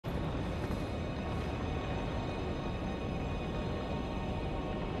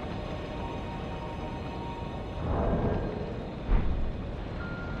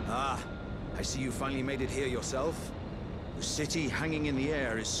see you finally made it here yourself. The city hanging in the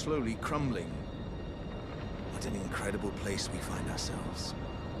air is slowly crumbling. What an incredible place we find ourselves.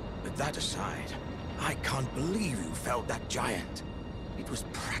 But that aside, I can't believe you felled that giant. It was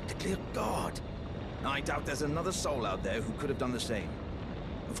practically a god. I doubt there's another soul out there who could have done the same.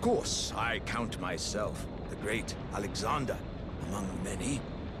 Of course, I count myself, the great Alexander, among many.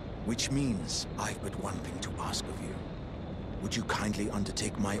 Which means I've but one thing to ask of you. Would you kindly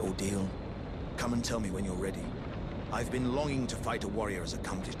undertake my ordeal? Come and tell me when you're ready. I've been longing to fight a warrior as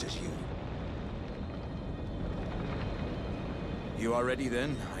accomplished as you. You are ready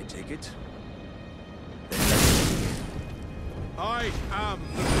then, I take it? Then let's begin. I am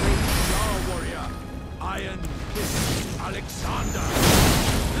the great Star Warrior, Iron Fist Alexander.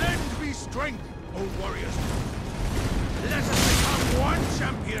 Lend me strength, O warriors. Let us become one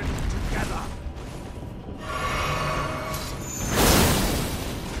champion together.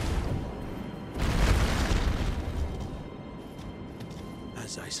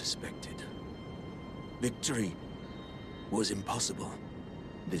 As I suspected, victory was impossible.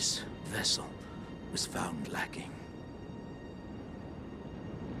 This vessel was found lacking.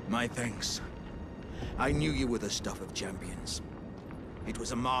 My thanks. I knew you were the stuff of champions. It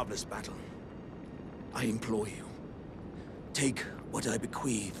was a marvelous battle. I implore you, take what I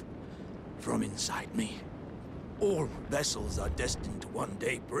bequeath from inside me. All vessels are destined to one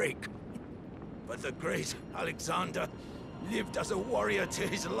day break. But the great Alexander lived as a warrior to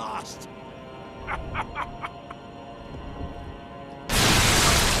his last.